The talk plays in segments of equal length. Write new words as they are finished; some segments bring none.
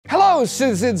Hello,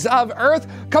 citizens of Earth.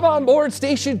 Come on board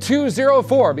Station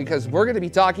 204 because we're going to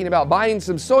be talking about buying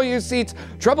some Soyuz seats,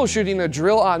 troubleshooting a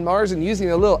drill on Mars, and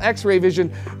using a little X-ray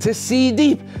vision to see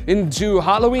deep into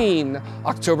Halloween,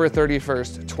 October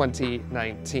 31st,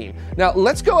 2019. Now,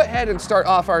 let's go ahead and start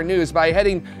off our news by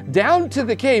heading down to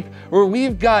the Cape, where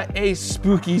we've got a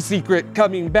spooky secret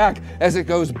coming back as it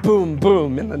goes boom,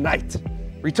 boom in the night.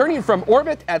 Returning from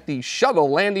orbit at the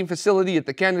shuttle landing facility at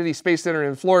the Kennedy Space Center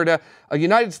in Florida, a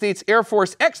United States Air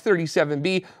Force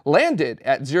X-37B landed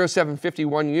at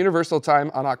 0751 Universal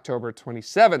Time on October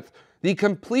 27th. The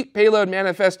complete payload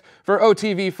manifest for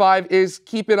OTV-5 is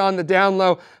keep it on the down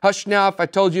low. Hush now, if I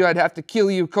told you I'd have to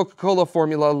kill you, Coca-Cola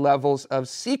formula levels of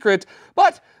secret.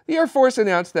 But the Air Force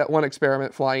announced that one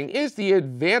experiment flying is the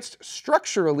Advanced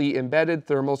Structurally Embedded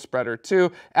Thermal Spreader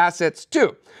 2,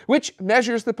 ASSETS-2, which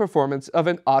measures the performance of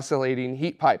an oscillating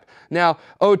heat pipe. Now,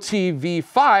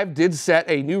 OTV-5 did set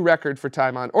a new record for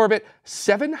time on orbit,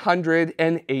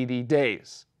 780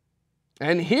 days.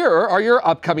 And here are your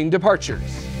upcoming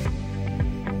departures.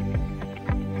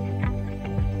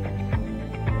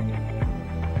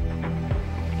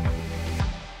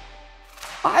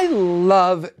 I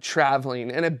love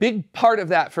traveling, and a big part of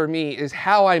that for me is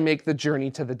how I make the journey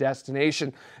to the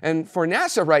destination. And for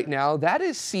NASA right now, that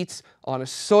is seats on a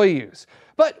Soyuz.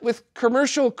 But with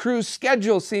commercial crew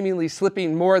schedules seemingly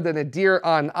slipping more than a deer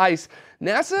on ice,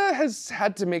 NASA has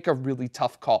had to make a really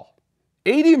tough call.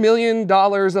 $80 million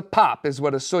a pop is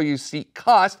what a Soyuz seat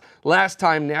cost last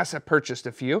time NASA purchased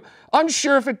a few.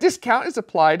 Unsure if a discount is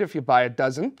applied if you buy a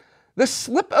dozen. The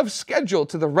slip of schedule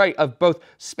to the right of both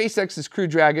SpaceX's Crew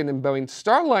Dragon and Boeing's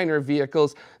Starliner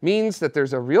vehicles means that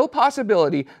there's a real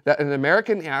possibility that an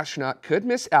American astronaut could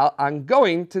miss out on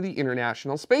going to the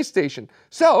International Space Station.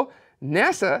 So,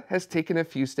 NASA has taken a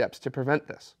few steps to prevent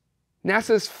this.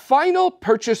 NASA's final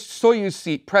purchased Soyuz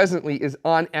seat presently is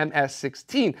on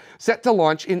MS-16, set to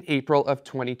launch in April of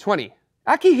 2020.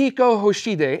 Akihiko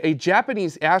Hoshide, a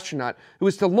Japanese astronaut who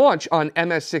is to launch on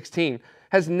MS-16,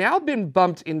 has now been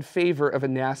bumped in favor of a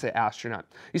NASA astronaut.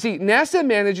 You see, NASA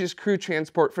manages crew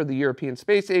transport for the European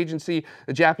Space Agency,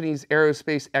 the Japanese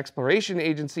Aerospace Exploration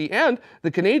Agency, and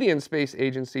the Canadian Space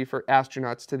Agency for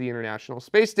astronauts to the International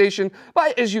Space Station.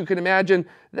 But as you can imagine,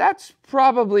 that's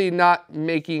probably not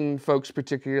making folks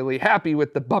particularly happy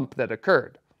with the bump that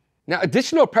occurred. Now,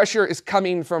 additional pressure is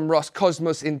coming from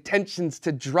Roscosmos' intentions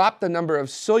to drop the number of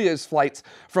Soyuz flights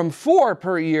from 4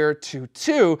 per year to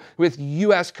 2, with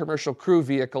US commercial crew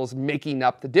vehicles making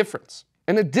up the difference.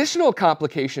 An additional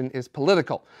complication is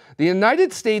political. The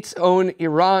United States owns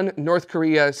Iran-North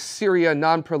Korea-Syria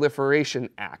Non-Proliferation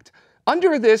Act.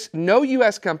 Under this, no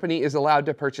US company is allowed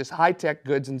to purchase high-tech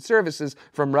goods and services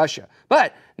from Russia.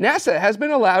 But NASA has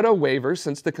been allowed a waiver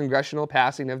since the congressional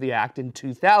passing of the act in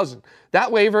 2000.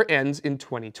 That waiver ends in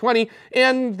 2020,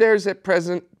 and there's at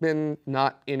present been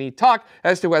not any talk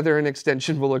as to whether an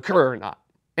extension will occur or not.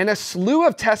 And a slew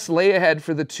of tests lay ahead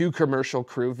for the two commercial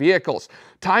crew vehicles.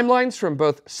 Timelines from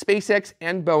both SpaceX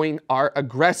and Boeing are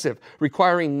aggressive,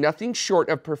 requiring nothing short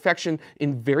of perfection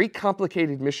in very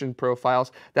complicated mission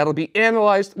profiles that'll be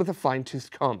analyzed with a fine-tooth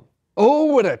comb. Oh,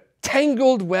 what a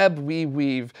tangled web we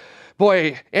weave.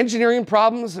 Boy, engineering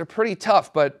problems are pretty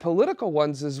tough, but political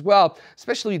ones as well,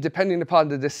 especially depending upon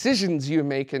the decisions you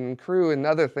make in crew and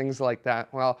other things like that.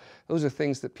 Well, those are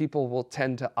things that people will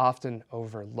tend to often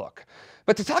overlook.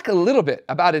 But to talk a little bit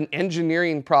about an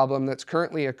engineering problem that's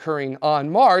currently occurring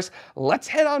on Mars, let's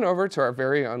head on over to our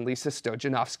very own Lisa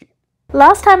Stojanovsky.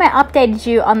 Last time I updated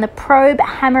you on the probe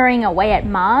hammering away at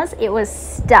Mars, it was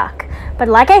stuck. But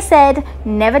like I said,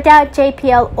 never doubt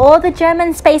JPL or the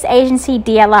German space agency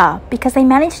DLR, because they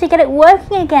managed to get it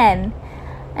working again.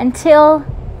 Until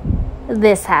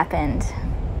this happened.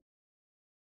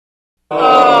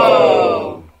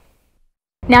 Oh.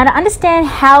 Now, to understand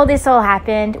how this all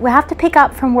happened, we'll have to pick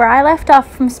up from where I left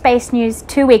off from Space News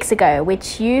 2 weeks ago,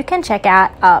 which you can check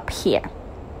out up here.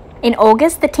 In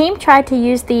August, the team tried to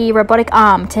use the robotic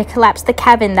arm to collapse the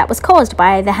cavern that was caused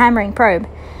by the hammering probe.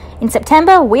 In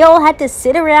September, we all had to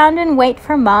sit around and wait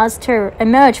for Mars to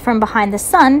emerge from behind the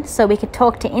sun so we could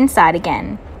talk to InSight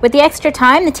again. With the extra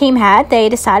time the team had, they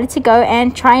decided to go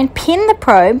and try and pin the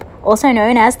probe, also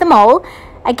known as the mole,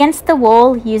 against the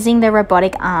wall using the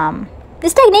robotic arm.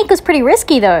 This technique was pretty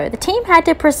risky though. The team had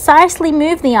to precisely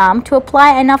move the arm to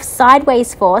apply enough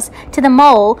sideways force to the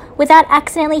mole without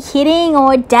accidentally hitting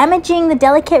or damaging the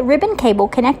delicate ribbon cable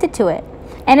connected to it.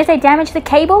 And if they damaged the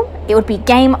cable, it would be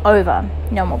game over.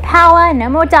 No more power, no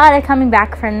more data coming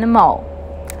back from the mole.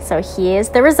 So here's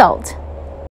the result.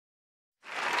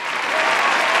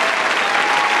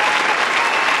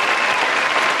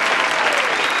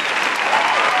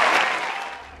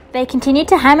 They continued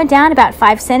to hammer down about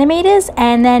 5 centimeters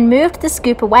and then moved the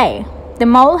scoop away. The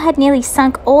mole had nearly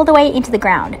sunk all the way into the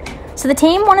ground, so the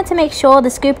team wanted to make sure the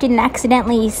scoop didn't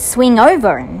accidentally swing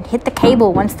over and hit the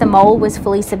cable once the mole was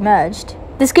fully submerged.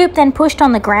 The scoop then pushed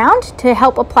on the ground to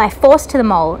help apply force to the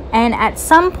mole, and at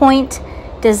some point,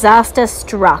 disaster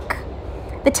struck.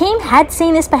 The team had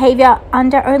seen this behavior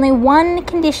under only one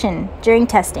condition during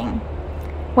testing,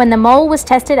 when the mole was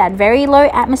tested at very low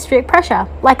atmospheric pressure,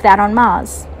 like that on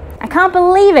Mars. I can't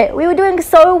believe it. We were doing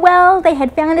so well. They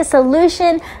had found a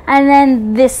solution, and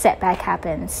then this setback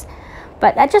happens.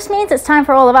 But that just means it's time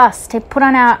for all of us to put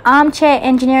on our armchair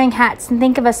engineering hats and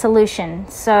think of a solution.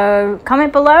 So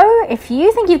comment below if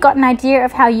you think you've got an idea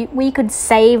of how we could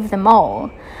save the mole.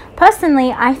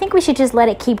 Personally, I think we should just let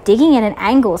it keep digging at an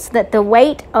angle so that the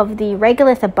weight of the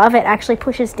regolith above it actually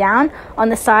pushes down on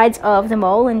the sides of the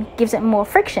mole and gives it more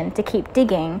friction to keep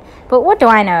digging. But what do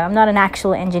I know? I'm not an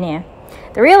actual engineer.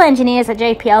 The real engineers at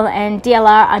JPL and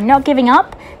DLR are not giving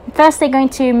up. First, they're going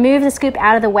to move the scoop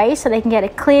out of the way so they can get a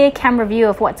clear camera view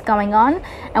of what's going on.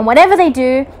 And whatever they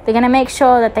do, they're going to make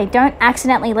sure that they don't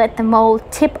accidentally let the mole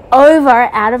tip over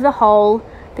out of the hole,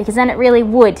 because then it really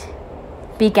would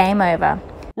be game over.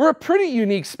 We're a pretty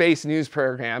unique space news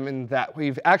program in that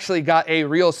we've actually got a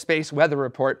real space weather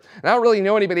report. And I don't really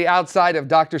know anybody outside of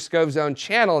Dr. Skov's own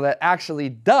channel that actually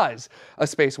does a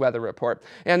space weather report.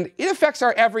 And it affects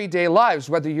our everyday lives,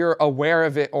 whether you're aware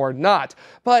of it or not.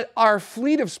 But our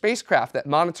fleet of spacecraft that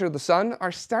monitor the sun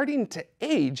are starting to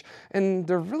age, and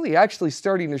they're really actually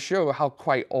starting to show how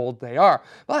quite old they are.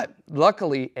 But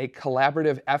luckily, a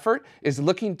collaborative effort is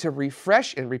looking to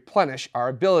refresh and replenish our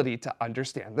ability to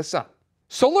understand the sun.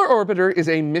 Solar Orbiter is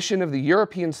a mission of the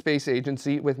European Space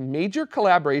Agency with major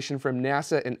collaboration from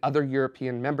NASA and other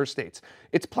European member states.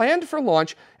 It's planned for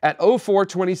launch at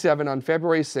 0427 on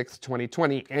February 6,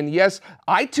 2020. And yes,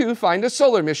 I too find a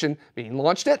solar mission being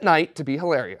launched at night to be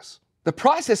hilarious. The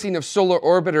processing of Solar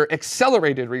Orbiter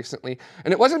accelerated recently,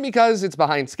 and it wasn't because it's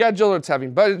behind schedule or it's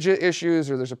having budget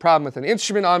issues or there's a problem with an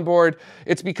instrument on board.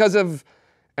 It's because of,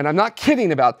 and I'm not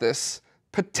kidding about this,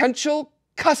 potential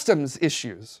customs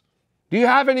issues. Do you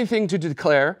have anything to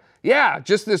declare? Yeah,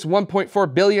 just this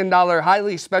 $1.4 billion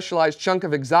highly specialized chunk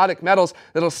of exotic metals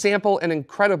that'll sample an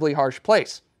incredibly harsh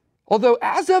place. Although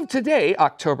as of today,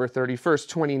 October 31st,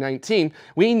 2019,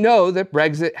 we know that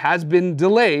Brexit has been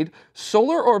delayed,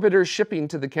 Solar Orbiter's shipping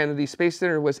to the Kennedy Space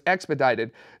Center was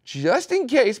expedited, just in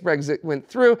case Brexit went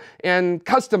through and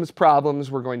customs problems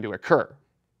were going to occur.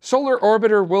 Solar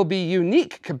Orbiter will be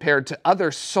unique compared to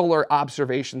other solar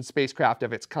observation spacecraft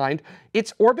of its kind.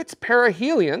 Its orbit's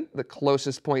perihelion, the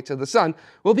closest point to the sun,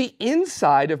 will be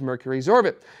inside of Mercury's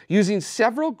orbit, using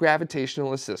several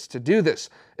gravitational assists to do this.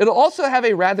 It'll also have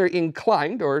a rather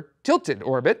inclined or tilted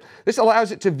orbit. This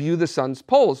allows it to view the sun's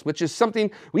poles, which is something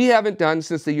we haven't done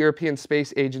since the European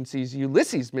Space Agency's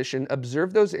Ulysses mission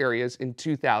observed those areas in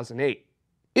 2008.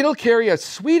 It'll carry a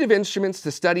suite of instruments to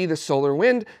study the solar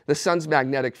wind, the sun's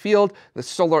magnetic field, the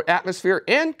solar atmosphere,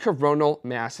 and coronal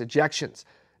mass ejections.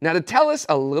 Now, to tell us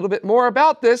a little bit more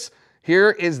about this,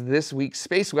 here is this week's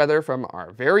space weather from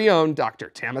our very own Dr.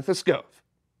 Tamitha Skov.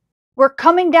 We're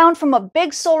coming down from a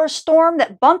big solar storm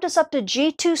that bumped us up to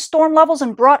G2 storm levels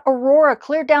and brought aurora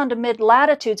clear down to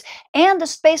mid-latitudes, and the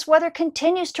space weather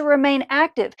continues to remain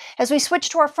active. As we switch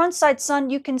to our front side sun,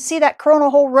 you can see that coronal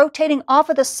hole rotating off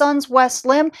of the sun's west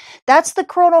limb. That's the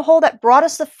coronal hole that brought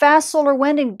us the fast solar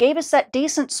wind and gave us that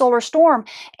decent solar storm.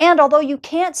 And although you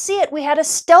can't see it, we had a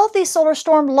stealthy solar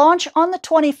storm launch on the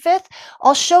 25th.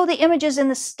 I'll show the images in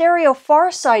the stereo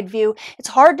far side view. It's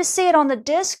hard to see it on the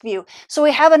disk view. So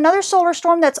we have another solar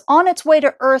storm that's on its way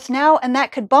to Earth now, and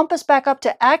that could bump us back up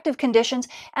to active conditions.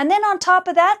 And then on top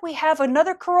of that, we have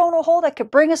another coronal hole that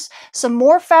could bring us some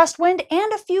more fast wind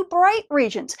and a few bright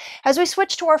regions. As we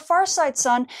switch to our far side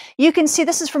sun, you can see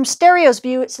this is from stereo's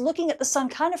view. It's looking at the sun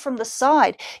kind of from the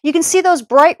side. You can see those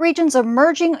bright regions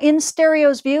emerging in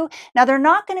stereo's view. Now, they're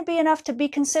not going to be enough to be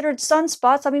considered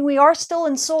sunspots. I mean, we are still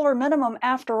in solar minimum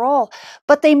after all,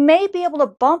 but they may be able to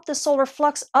bump the solar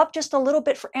flux up just a little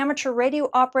bit for amateur radio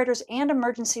operators and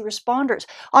emergency responders.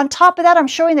 On top of that, I'm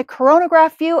showing the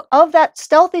coronagraph view of that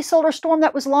stealthy solar storm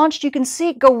that was launched. You can see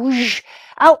it go whoosh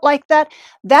out like that.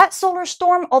 That solar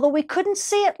storm, although we couldn't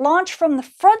see it launch from the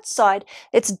front side,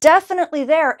 it's definitely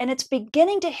there, and it's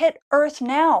beginning to hit Earth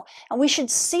now. And we should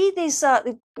see these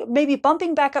maybe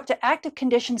bumping back up to active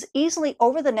conditions easily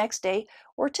over the next day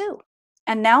or two.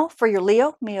 And now for your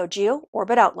Leo, Meo, Geo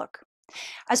Orbit Outlook.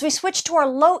 As we switch to our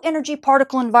low energy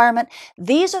particle environment,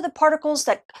 these are the particles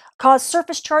that cause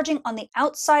surface charging on the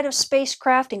outside of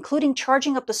spacecraft, including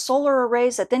charging up the solar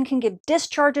arrays that then can give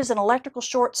discharges and electrical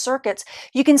short circuits.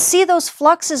 You can see those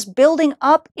fluxes building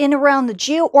up in around the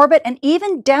GEO orbit and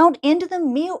even down into the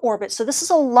MEO orbit. So this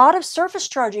is a lot of surface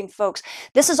charging, folks.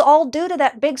 This is all due to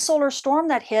that big solar storm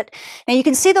that hit. Now you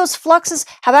can see those fluxes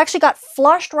have actually got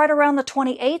flushed right around the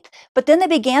 28th, but then they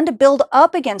began to build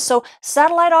up again. So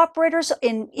satellite operators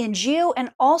in GEO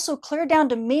and also clear down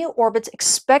to MEO orbits,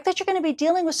 expect that you're going to be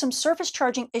dealing with some surface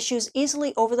charging issues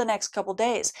easily over the next couple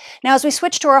days. Now, as we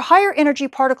switch to our higher energy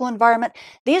particle environment,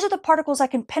 these are the particles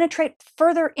that can penetrate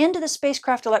further into the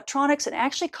spacecraft electronics and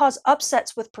actually cause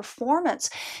upsets with performance.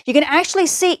 You can actually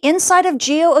see inside of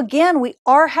GEO, again, we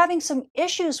are having some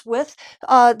issues with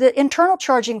the internal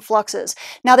charging fluxes.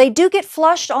 Now, they do get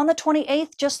flushed on the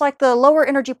 28th, just like the lower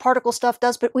energy particle stuff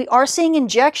does, but we are seeing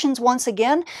injections once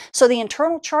again. So the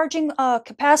internal charging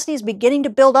capacity is beginning to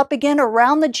build up again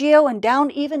around the GEO and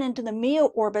down even into the MEO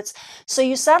orbits. So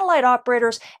you satellite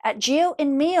operators at GEO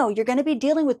and MEO, you're going to be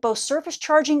dealing with both surface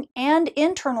charging and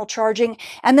internal charging.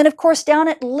 And then of course down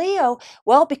at LEO,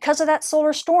 well, because of that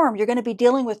solar storm, you're going to be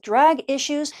dealing with drag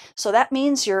issues. So that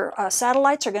means your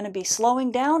satellites are going to be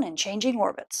slowing down and changing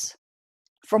orbits.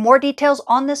 For more details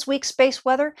on this week's space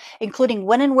weather, including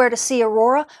when and where to see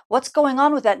aurora, what's going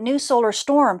on with that new solar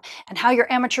storm, and how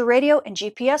your amateur radio and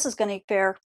GPS is going to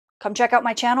fare, come check out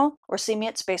my channel or see me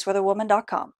at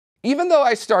spaceweatherwoman.com. Even though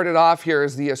I started off here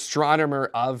as the astronomer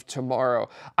of tomorrow,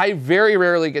 I very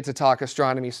rarely get to talk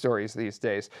astronomy stories these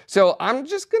days. So I'm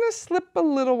just gonna slip a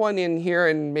little one in here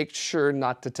and make sure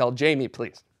not to tell Jamie,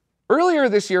 please. Earlier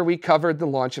this year, we covered the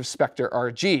launch of Spectre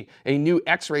RG, a new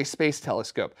X-ray space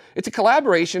telescope. It's a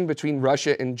collaboration between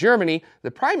Russia and Germany.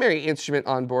 The primary instrument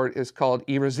on board is called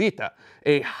eROSITA,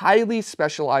 a highly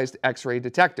specialized X-ray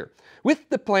detector. With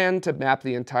the plan to map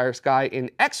the entire sky in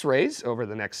X-rays over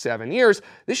the next 7 years,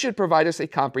 this should provide us a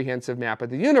comprehensive map of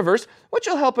the universe, which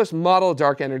will help us model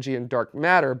dark energy and dark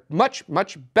matter much,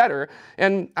 much better.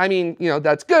 And I mean,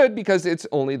 that's good because it's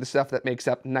only the stuff that makes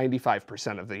up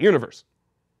 95% of the universe.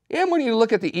 And when you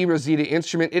look at the eROSITA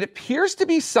instrument, it appears to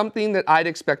be something that I'd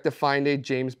expect to find a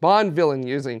James Bond villain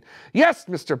using. Yes,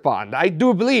 Mr. Bond, I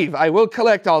do believe I will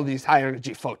collect all these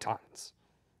high-energy photons.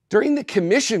 During the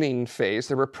commissioning phase,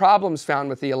 there were problems found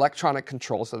with the electronic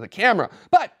controls of the camera,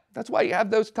 but that's why you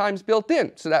have those times built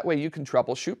in, so that way you can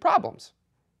troubleshoot problems.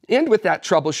 And with that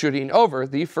troubleshooting over,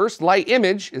 the first light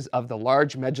image is of the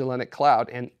Large Magellanic Cloud,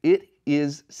 and it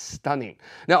is stunning.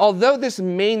 Now, although this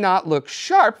may not look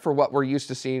sharp for what we're used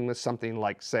to seeing with something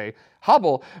like, say,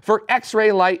 Hubble, for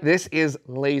X-ray light, this is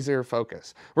laser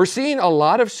focus. We're seeing a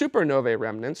lot of supernovae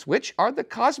remnants, which are the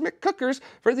cosmic cookers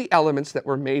for the elements that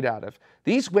we're made out of.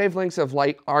 These wavelengths of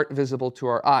light aren't visible to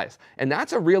our eyes, and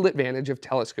that's a real advantage of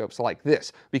telescopes like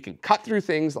this. We can cut through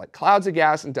things like clouds of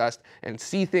gas and dust and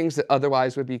see things that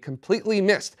otherwise would be completely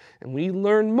missed, and we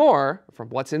learn more from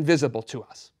what's invisible to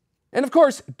us. And of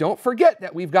course, don't forget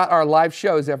that we've got our live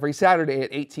shows every Saturday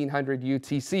at 1800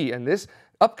 UTC, and this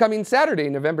upcoming Saturday,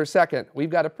 November 2nd, we've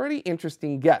got a pretty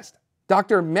interesting guest.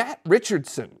 Dr. Matt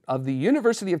Richardson of the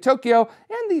University of Tokyo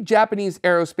and the Japanese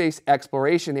Aerospace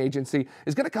Exploration Agency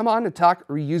is going to come on to talk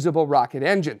reusable rocket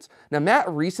engines. Now, Matt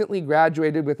recently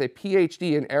graduated with a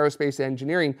PhD in aerospace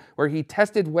engineering, where he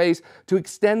tested ways to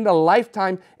extend the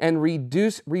lifetime and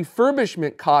reduce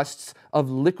refurbishment costs of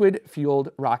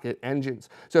liquid-fueled rocket engines.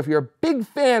 So if you're a big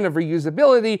fan of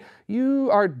reusability, you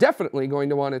are definitely going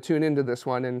to want to tune into this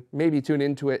one and maybe tune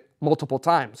into it multiple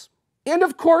times. And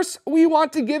of course, we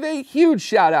want to give a huge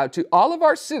shout out to all of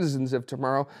our citizens of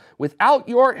tomorrow. Without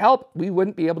your help, we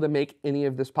wouldn't be able to make any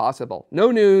of this possible.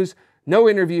 No news, no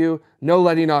interview, no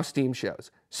letting off steam shows.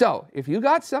 So if you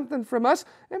got something from us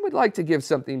and would like to give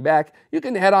something back, you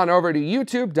can head on over to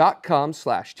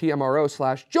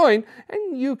youtube.com/TMRO/join,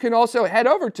 and you can also head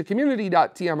over to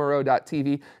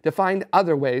community.tmro.tv to find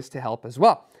other ways to help as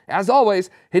well. As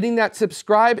always, hitting that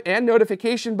subscribe and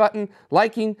notification button,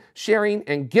 liking, sharing,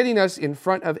 and getting us in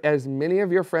front of as many of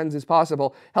your friends as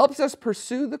possible helps us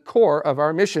pursue the core of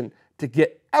our mission to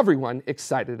get everyone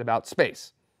excited about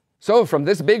space. So from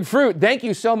this big fruit, thank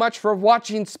you so much for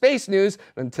watching Space News.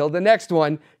 Until the next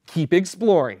one, keep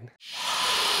exploring.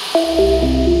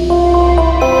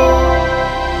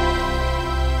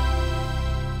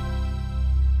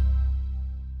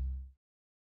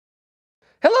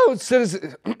 Hello,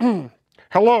 citizens.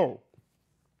 Hello,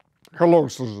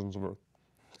 citizens of Earth.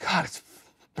 God, it's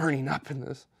burning up in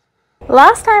this.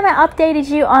 Last time I updated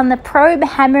you on the probe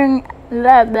hammering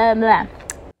blah blah blah.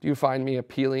 Do you find me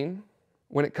appealing?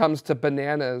 When it comes to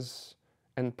bananas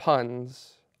and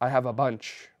puns, I have a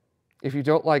bunch. If you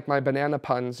don't like my banana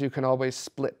puns, you can always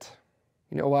split.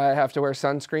 You know why I have to wear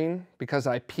sunscreen? Because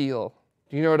I peel.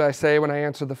 Do you know what I say when I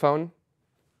answer the phone?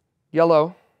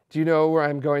 Yellow. Do you know where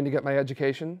I'm going to get my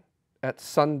education? At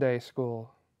Sunday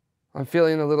school. I'm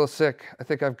feeling a little sick. I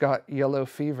think I've got yellow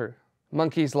fever.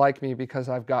 Monkeys like me because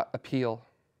I've got appeal.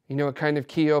 You know what kind of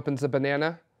key opens a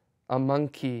banana? A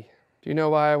monkey. Do you know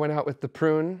why I went out with the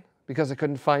prune? Because I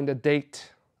couldn't find a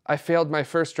date. I failed my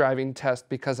first driving test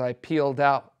because I peeled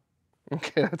out.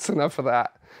 Okay, that's enough of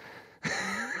that.